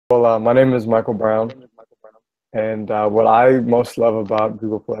My name is Michael Brown, and what I most love about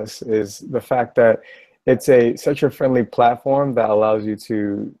Google Plus is the fact that it's such a friendly platform that allows you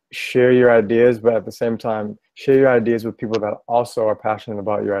to share your ideas, but at the same time, share your ideas with people that also are passionate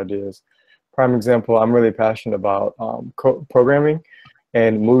about your ideas. Prime example, I'm really passionate about programming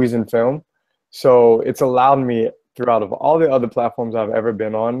and movies and film. So it's allowed me throughout of all the other platforms I've ever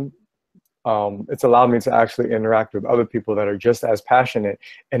been on, it's allowed me to actually interact with other people that are just as passionate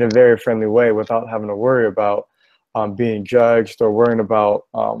in a very friendly way without having to worry about being judged or worrying about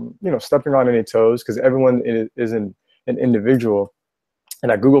stepping on any toes, because everyone is an individual.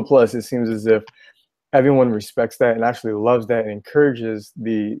 And at Google Plus, it seems as if everyone respects that and actually loves that and encourages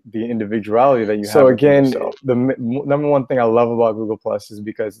the individuality that you have. So again, the number one thing I love about Google Plus is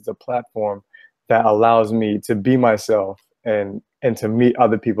because it's a platform that allows me to be myself and to meet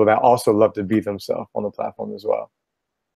other people that also love to be themselves on the platform as well.